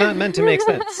not meant to make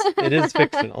sense. It is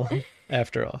fictional,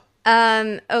 after all.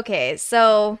 Okay,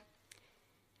 so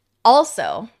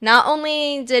also, not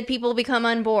only did people become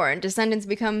unborn, descendants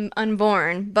become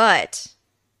unborn, but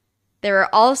there are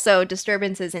also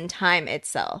disturbances in time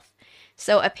itself.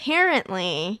 So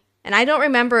apparently, and I don't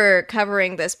remember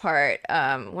covering this part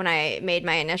when I made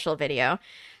my initial video,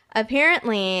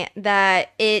 apparently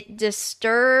that it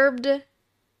disturbed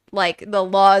like the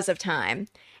laws of time.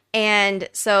 And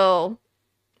so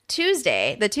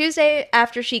the Tuesday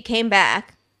after she came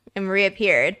back and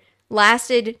reappeared,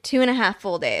 lasted 2.5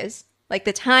 full days. Like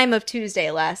the time of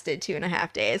Tuesday lasted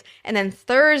 2.5 days. And then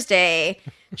Thursday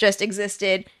just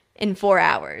existed in 4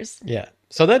 hours. Yeah.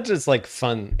 So that's just like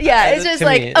fun. Yeah, it's just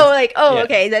like,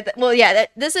 okay.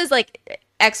 This is like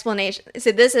explanation.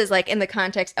 So this is like in the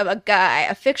context of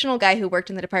a fictional guy who worked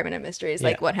in the Department of Mysteries,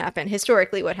 like what happened,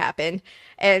 historically what happened,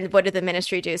 and what did the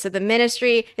ministry do. So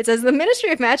it says the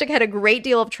Ministry of Magic had a great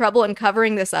deal of trouble in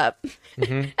covering this up.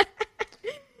 Mm-hmm.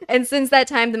 And since that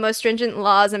time, the most stringent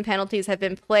laws and penalties have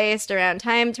been placed around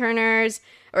time turners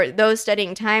or those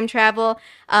studying time travel,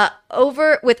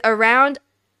 around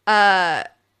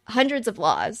hundreds of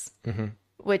laws,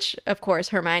 which, of course,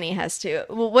 Hermione has to.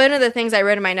 Well, one of the things I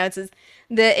wrote in my notes is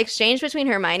the exchange between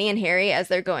Hermione and Harry as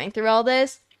they're going through all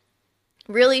this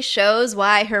really shows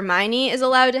why Hermione is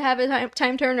allowed to have a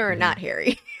time turner or not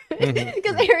Harry.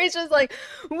 Because Harry's just like,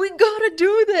 we gotta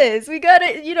do this. We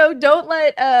gotta, don't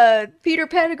let Peter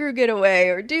Pettigrew get away,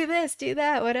 or do this, do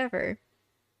that, whatever.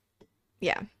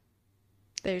 Yeah,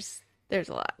 there's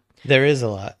a lot. There is a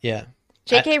lot, yeah.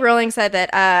 J.K. Rowling said that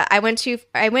I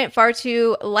went far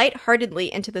too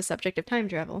lightheartedly into the subject of time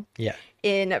travel. Yeah.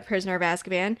 In Prisoner of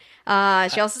Azkaban.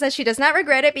 She also says she does not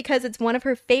regret it because it's one of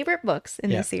her favorite books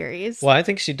in the series. Well, I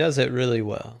think she does it really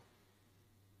well.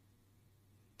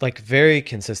 Like, very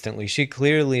consistently. She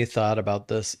clearly thought about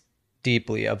this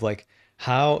deeply, of like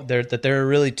how there are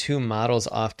really two models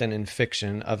often in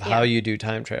fiction of how you do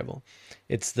time travel.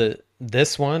 It's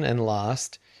this one and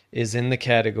Lost is in the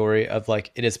category of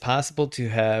like, it is possible to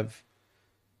have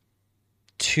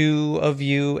two of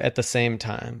you at the same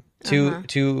time,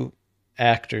 two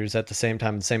actors at the same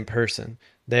time, the same person.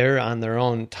 They're on their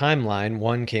own timeline.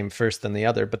 One came first than the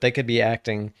other, but they could be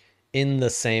acting in the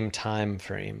same time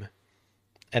frame.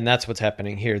 And that's what's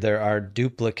happening here. There are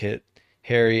duplicate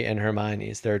Harry and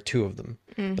Hermione's. There are two of them,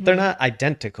 but they're not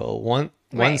identical. One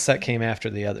set came after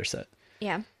the other set.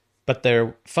 Yeah. But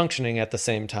they're functioning at the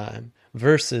same time,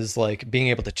 versus like being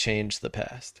able to change the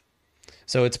past.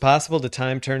 So it's possible to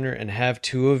time turner and have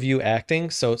two of you acting.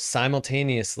 So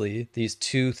simultaneously, these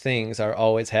two things are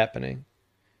always happening.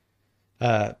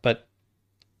 But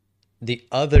the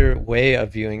other way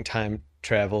of viewing time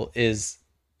travel is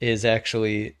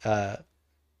actually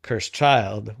Cursed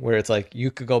Child, where it's like you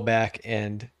could go back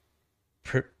and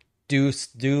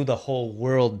do the whole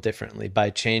world differently by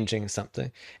changing something,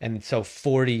 and so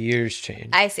 40 years change.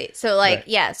 I see. So like,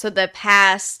 right. So the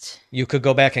past, you could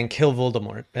go back and kill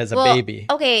Voldemort as a baby.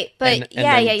 Okay, but and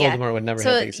Voldemort would never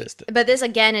have existed. But this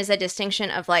again is a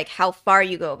distinction of like how far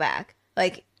you go back,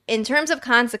 like in terms of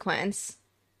consequence.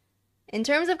 In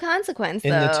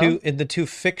the two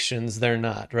fictions, they're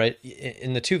not, right?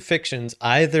 In the two fictions,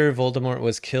 either Voldemort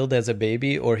was killed as a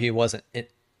baby or he wasn't.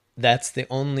 That's the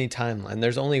only timeline.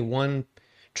 There's only one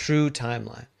true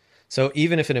timeline. So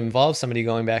even if it involves somebody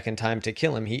going back in time to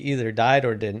kill him, he either died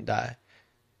or didn't die.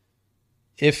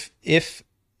 If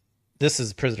this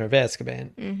is Prisoner of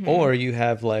Azkaban, or you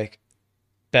have like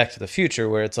Back to the Future,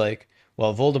 where it's like,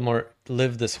 well, Voldemort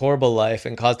lived this horrible life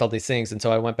and caused all these things, and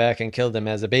so I went back and killed him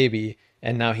as a baby,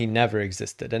 and now he never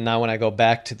existed. And now when I go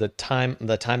back to the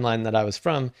timeline that I was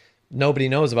from, nobody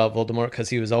knows about Voldemort because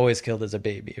he was always killed as a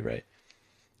baby, right?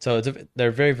 So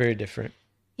they're very, very different.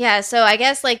 Yeah, so I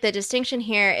guess like the distinction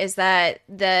here is that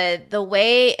the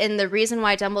way, and the reason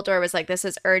why Dumbledore was like, this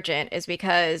is urgent, is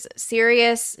because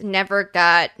Sirius never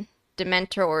got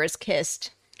Dementors kissed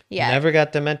yet. Never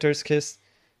got Dementors kissed.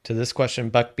 To this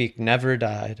question, Buckbeak never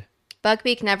died.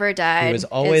 Buckbeak never died. He was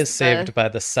always saved by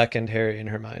the second Harry and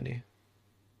Hermione.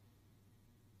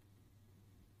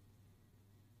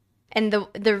 And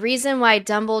the reason why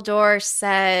Dumbledore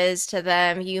says to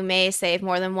them, you may save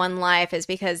more than one life, is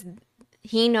because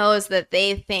he knows that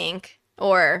they think,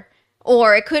 or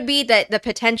it could be that the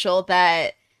potential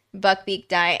that Buckbeak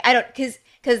died.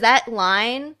 Because that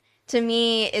line to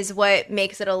me is what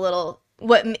makes it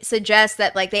what suggests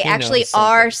that like they actually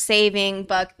are saving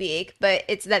Buckbeak, but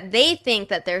it's that they think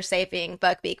that they're saving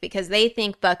Buckbeak because they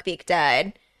think Buckbeak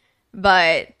died.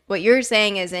 But what you're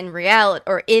saying is in reality,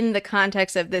 or in the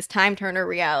context of this time turner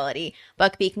reality,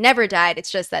 Buckbeak never died.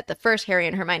 It's just that the first Harry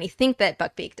and Hermione think that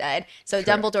Buckbeak died. So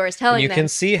sure. Dumbledore is telling them. You can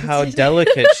see how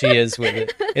delicate she is with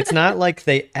it. It's not like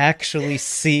they actually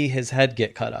see his head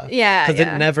get cut off. Yeah. Because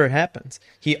it never happens.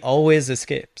 He always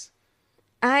escapes.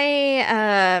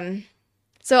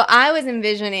 So I was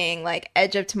envisioning like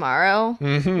Edge of Tomorrow,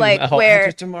 where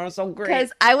Edge of Tomorrow's so great.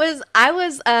 Because I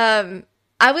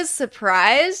was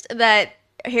surprised that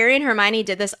Harry and Hermione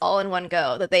did this all in one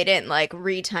go, that they didn't like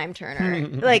re-time turner.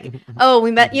 Like,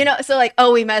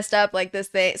 we messed up like this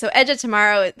thing. So Edge of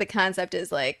Tomorrow, the concept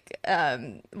is like,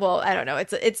 I don't know.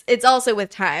 It's also with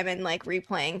time and like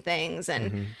replaying things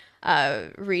and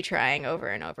retrying over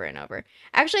and over and over.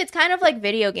 Actually, it's kind of like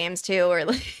video games too, or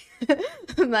like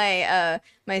my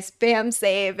spam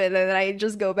save, and then I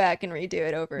just go back and redo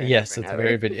it over. Yes, it's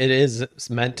very video. It is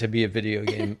meant to be a video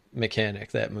game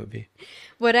mechanic. That movie.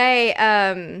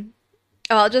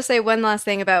 I'll just say one last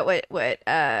thing about what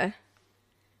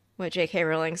J.K.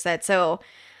 Rowling said. So,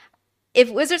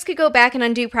 if wizards could go back and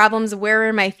undo problems, where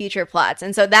are my future plots?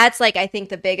 And so that's like I think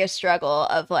the biggest struggle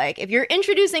of like if you're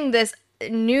introducing this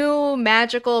new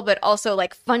magical but also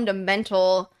like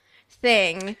fundamental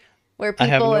thing where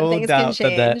people and things can change. I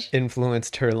have no doubt that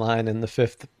influenced her line in the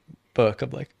 5th book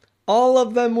of like, all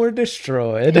of them were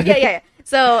destroyed. Yeah.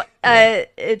 So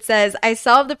it says, I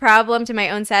solved the problem to my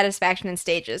own satisfaction in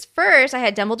stages. First, I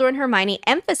had Dumbledore and Hermione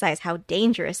emphasize how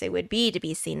dangerous it would be to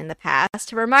be seen in the past,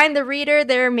 to remind the reader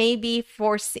there may be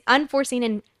unforeseen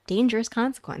and dangerous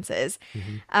consequences.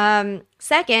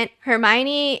 Second,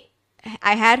 Hermione,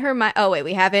 I had Hermione. Oh wait,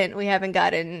 we haven't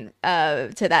gotten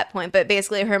to that point, but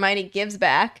basically Hermione gives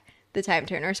back the time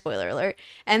turner, spoiler alert.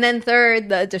 And then third,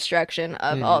 the destruction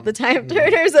of all the time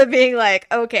turners, of being like,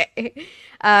 okay,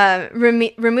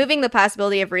 removing the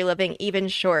possibility of reliving even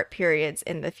short periods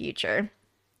in the future,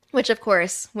 which of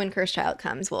course, when Cursed Child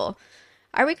comes,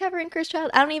 are we covering Cursed Child?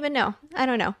 I don't even know. I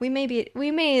don't know. We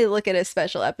may look at a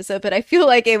special episode, but I feel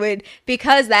like it would,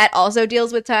 because that also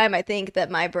deals with time. I think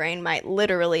that my brain might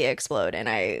literally explode, and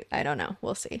I don't know.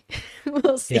 We'll see.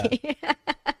 We'll see. Yeah.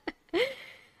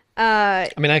 I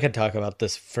mean, I could talk about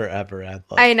this forever.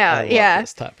 I know, I love yeah.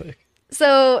 this topic.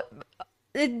 So,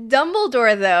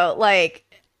 Dumbledore, though, like,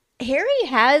 Harry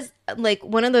has, like,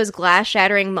 one of those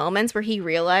glass-shattering moments where he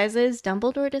realizes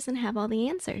Dumbledore doesn't have all the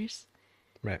answers.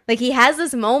 Right. Like, he has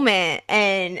this moment,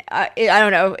 and I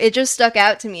don't know, it just stuck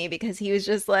out to me because he was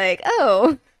just like,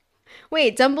 oh,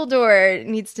 wait, Dumbledore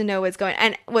needs to know what's going on.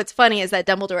 And what's funny is that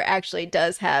Dumbledore actually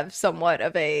does have somewhat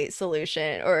of a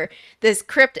solution, or this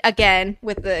again,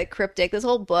 with the cryptic, this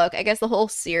whole book, I guess the whole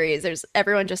series,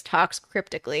 everyone just talks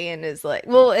cryptically and is like,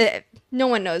 well, no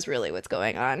one knows really what's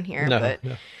going on here. No.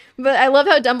 But I love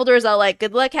how Dumbledore's all like,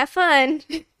 good luck, have fun,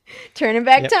 turning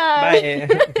back time. Bye.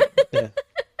 Yeah.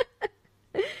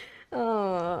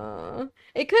 Oh,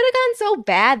 it could have gone so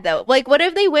bad though. Like, what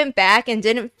if they went back and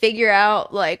didn't figure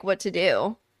out like what to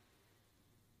do?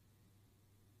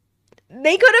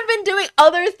 They could have been doing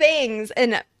other things,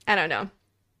 and I don't know.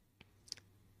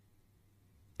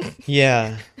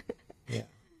 Yeah.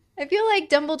 I feel like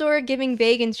Dumbledore giving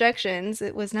vague instructions,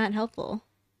 it was not helpful,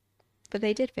 but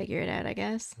they did figure it out, I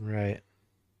guess. Right.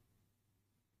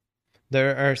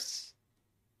 There are.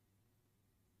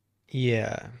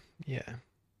 Yeah.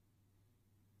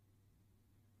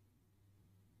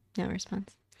 No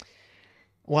response.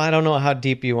 Well, I don't know how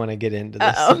deep you want to get into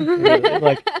this. Uh-oh.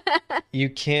 Like, you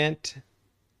can't.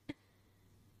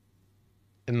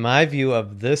 In my view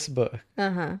of this book,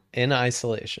 in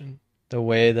isolation, the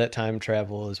way that time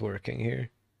travel is working here,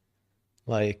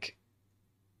 like.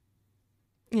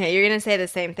 Yeah, you're gonna say the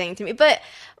same thing to me, but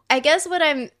I guess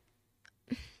I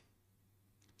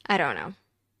don't know.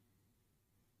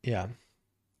 Yeah.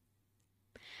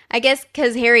 I guess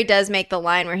because Harry does make the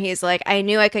line where he's like, I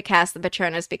knew I could cast the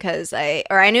Patronus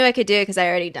I knew I could do it because I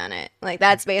already done it. Like,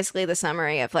 that's basically the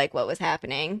summary of, like, what was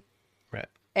happening. Right.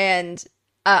 And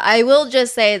I will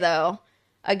just say, though,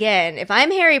 again, if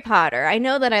I'm Harry Potter, I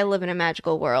know that I live in a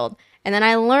magical world. And then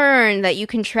I learn that you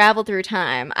can travel through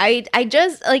time. I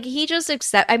just, like, he just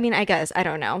I mean, I guess, I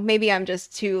don't know. Maybe I'm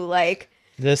just too, like,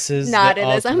 this is not the in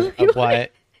this. ultimate of why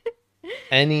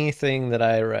anything that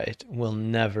I write will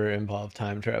never involve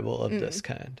time travel of this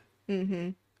kind.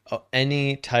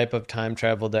 Any type of time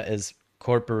travel that is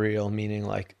corporeal, meaning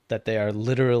like that they are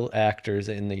literal actors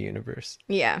in the universe.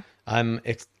 Yeah.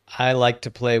 I like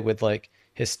to play with like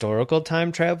historical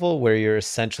time travel where you're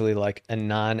essentially like a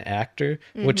non-actor,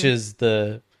 which is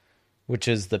the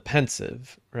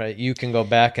pensive, right? You can go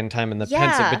back in time in the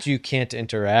pensive, but you can't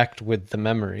interact with the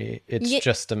memory. It's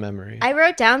just a memory. I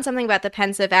wrote down something about the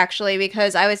pensive, actually,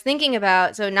 because I was thinking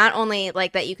about, so not only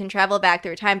like that you can travel back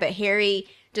through time, but Harry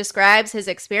describes his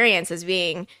experience as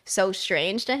being so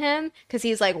strange to him because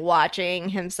he's like watching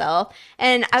himself.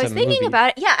 And I was thinking about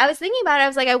it. Yeah, I was thinking about it. I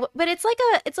was like, but it's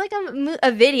like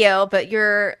a video, but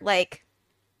you're like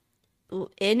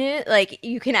in it, like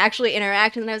you can actually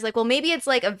interact. And then I was like, well, maybe it's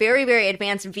like a very, very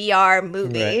advanced VR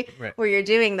movie where you're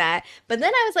doing that. But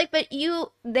then I was like, but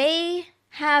they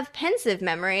have pensive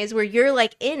memories where you're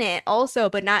like in it also,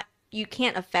 but not, you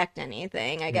can't affect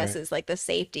anything, I guess, is like the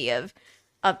safety of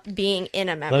being in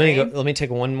a memory. Let me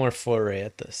take one more foray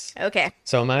at this. Okay.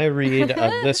 So my read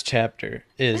of this chapter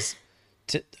is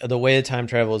the way the time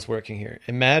travel is working here.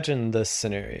 Imagine this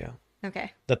scenario.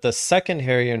 Okay. That the second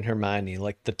Harry and Hermione,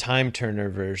 like the time turner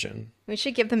version. We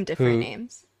should give them different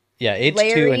names. Yeah, H2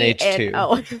 Larry and H2.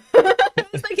 I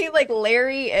was thinking like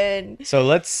Larry and... So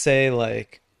let's say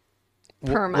like...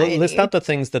 Hermione. List out the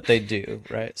things that they do,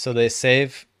 right? So they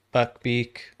save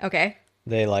Buckbeak. Okay.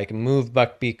 They like move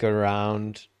Buckbeak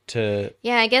around to...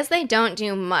 Yeah, I guess they don't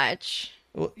do much.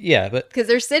 Well, yeah, but... Because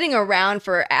they're sitting around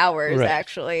for hours,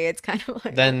 actually. It's kind of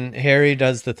like... Then Harry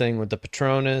does the thing with the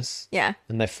Patronus. Yeah.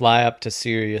 And they fly up to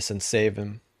Sirius and save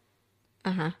him.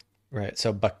 Uh-huh. Right,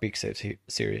 so Buckbeak saves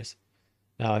Sirius.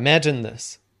 Now imagine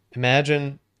this.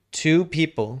 Imagine two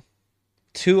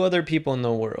other people in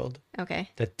the world.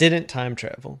 Okay. That didn't time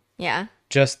travel. Yeah.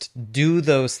 just do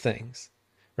those things,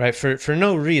 right? For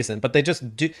no reason, but they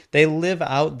just do. They live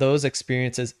out those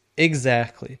experiences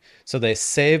exactly. So they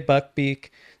save Buckbeak.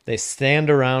 They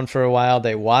stand around for a while.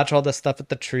 They watch all the stuff at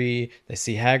the tree. They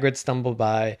see Hagrid stumble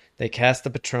by. They cast the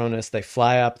Patronus. They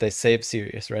fly up. They save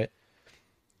Sirius, right?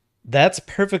 That's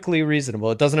perfectly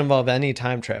reasonable. It doesn't involve any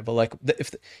time travel. Like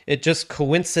if it just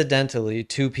coincidentally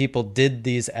two people did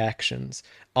these actions,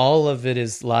 all of it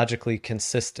is logically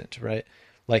consistent, right?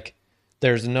 Like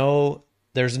there's no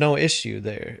issue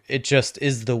there. It just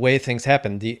is the way things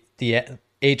happen. The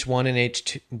H1 and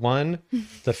H1,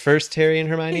 the first Harry and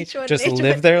Hermione, H1 just and H1.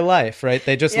 live their life, right?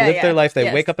 They just live their life. They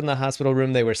Yes. wake up in the hospital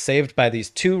room. They were saved by these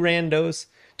two randos.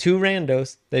 Two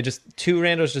randos just do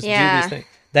these things.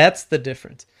 That's the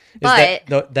difference.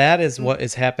 That is what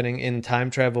is happening in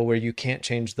time travel where you can't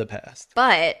change the past.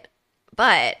 But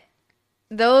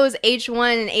those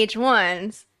H1 and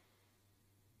H1s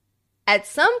at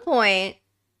some point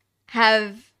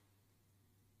have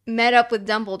met up with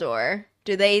Dumbledore.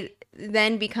 Do they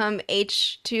then become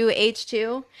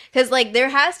H2? Because like there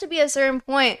has to be a certain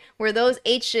point where those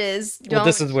H's don't. Well,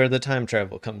 this is where the time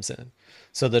travel comes in.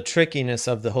 So the trickiness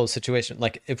of the whole situation,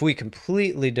 like if we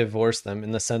completely divorce them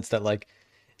in the sense that like,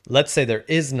 let's say there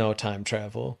is no time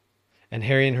travel and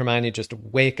Harry and Hermione just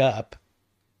wake up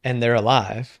and they're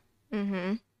alive.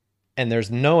 Mm-hmm. And there's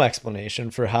no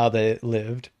explanation for how they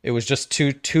lived. It was just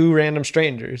two random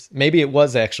strangers. Maybe it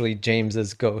was actually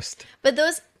James's ghost. But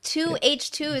those two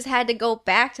H2s had to go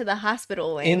back to the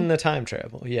hospital wing. In the time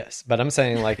travel, yes. But I'm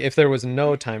saying, like, if there was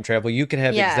no time travel, you could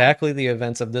have exactly the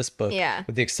events of this book,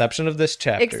 with the exception of this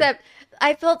chapter. Except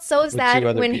I felt so sad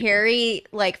when people. Harry,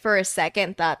 like, for a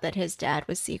second thought that his dad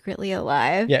was secretly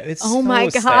alive. Yeah, it's oh so my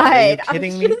sad. God. Are you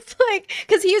kidding me? Just like,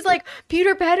 because he was like,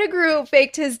 Peter Pettigrew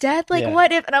faked his death. Like,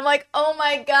 what if? And I'm like, oh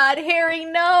my God, Harry,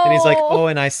 no. And he's like, oh,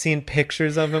 and I seen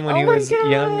pictures of him when he was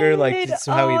younger, like just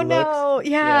how he looks. No.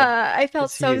 Yeah, I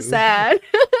felt so sad.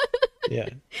 Yeah.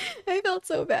 I felt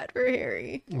so bad for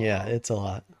Harry. Yeah, it's a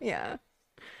lot. Yeah.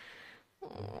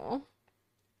 Aww.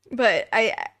 But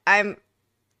I'm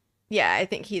I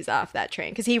think he's off that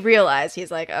train because he realized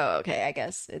he's like, oh, okay, I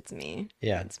guess it's me.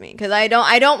 Yeah, it's me. Because I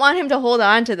don't want him to hold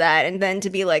on to that and then to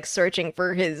be like searching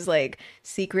for his like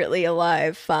secretly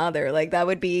alive father. Like that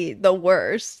would be the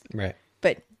worst. Right.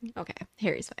 But okay,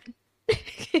 Harry's fine.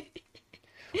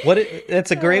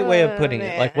 That's a great way of putting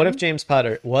it. Like, what if James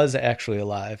Potter was actually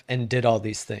alive and did all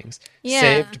these things? Yeah.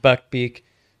 Saved Buckbeak,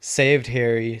 saved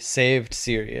Harry, saved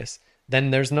Sirius.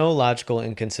 Then there's no logical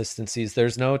inconsistencies.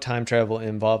 There's no time travel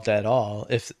involved at all.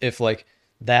 If like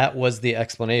that was the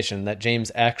explanation that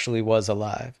James actually was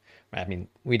alive. I mean,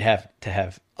 we'd have to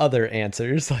have other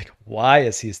answers, like why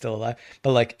is he still alive?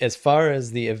 But like as far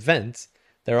as the events,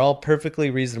 they're all perfectly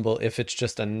reasonable if it's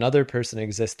just another person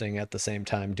existing at the same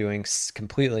time doing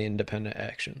completely independent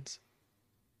actions.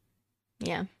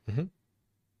 Yeah. Mm-hmm.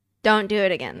 Don't do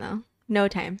it again, though. No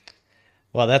time.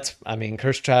 Well,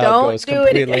 Cursed Child goes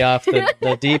completely off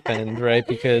the deep end, right?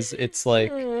 Because it's like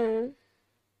the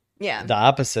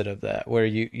opposite of that, where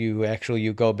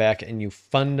you go back and you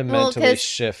fundamentally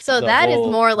shift. So that is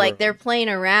more like they're playing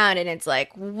around, and it's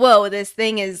like, whoa, this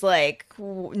thing is like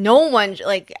no one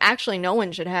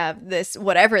should have this,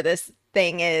 whatever this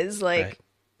thing is. Like,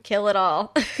 kill it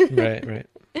all. Right.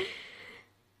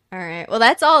 All right. Well,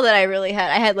 that's all that I really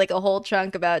had. I had like a whole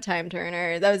chunk about Time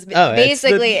Turner. That was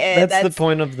basically it. That's the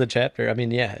point of the chapter. I mean,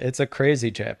 yeah, it's a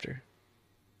crazy chapter.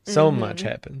 So much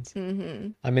happens.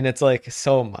 Mm-hmm. I mean, it's like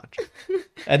so much.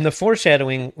 And the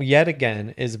foreshadowing, yet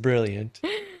again, is brilliant.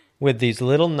 With these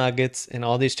little nuggets in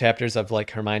all these chapters of like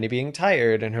Hermione being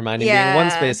tired and Hermione being in one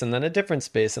space and then a different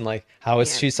space. And like, how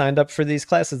is she signed up for these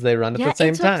classes they run at the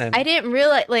same time? I didn't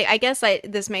realize, like, I guess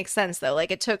this makes sense though.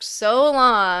 Like, it took so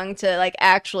long to like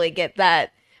actually get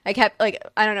that. I kept like,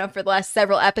 I don't know, for the last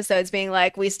several episodes being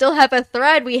like, we still have a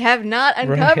thread we have not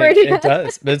uncovered yet. It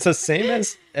does. But it's the same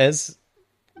as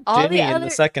all Ginny in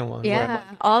the second one. Yeah,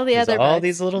 all the other all books.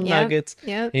 these little nuggets.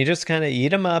 Yep. And you just kind of eat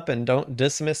them up and don't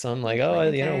dismiss them like,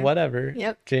 whatever.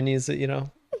 Yep. Ginny's,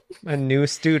 a new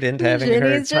student having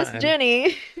Ginny's her time. just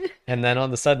Ginny. And then all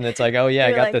of a sudden it's like, oh yeah,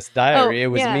 I got this diary. It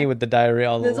was me with the diary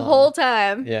all along. This whole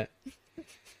time. Yeah.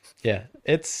 Yeah.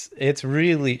 It's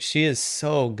really, she is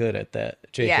so good at that,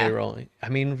 J.K. Rowling. I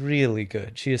mean, really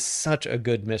good. She is such a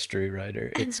good mystery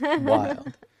writer. It's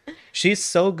wild. She's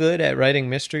so good at writing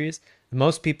mysteries.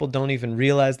 Most people don't even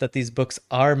realize that these books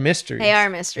are mysteries. They are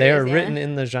mysteries. They are written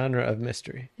in the genre of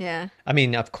mystery. Yeah. I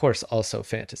mean, of course, also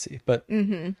fantasy, but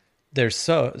there's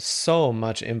so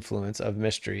much influence of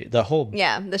mystery. The whole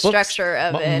the structure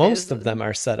of it. Most of them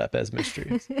are set up as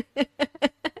mysteries.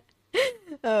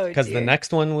 Oh, because the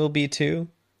next one will be too.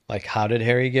 like, how did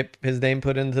Harry get his name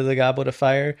put into the Goblet of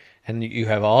Fire? And you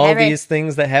have all Harry. these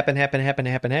things that happen,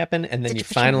 and then you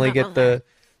finally get the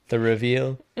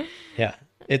reveal. Yeah,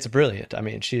 it's brilliant. I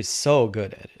mean, she's so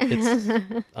good at it.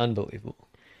 It's unbelievable.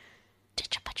 Did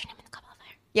you put your name in the Goblet of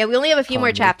Fire? Yeah, we only have a few more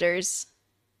Calmly. chapters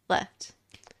left.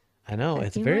 I know, A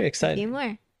it's few very more, A exciting. few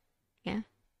more. Yeah.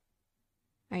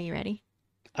 Are you ready?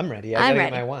 I'm ready. I'm I gotta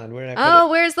ready. get my wand. Where did I put Oh, it?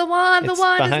 where's the wand? The It's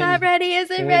wand is behind not ready. Is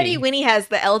it Winnie. ready? Winnie has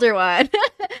the elder wand.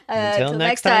 Until Till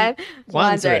next time,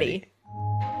 wand's ready.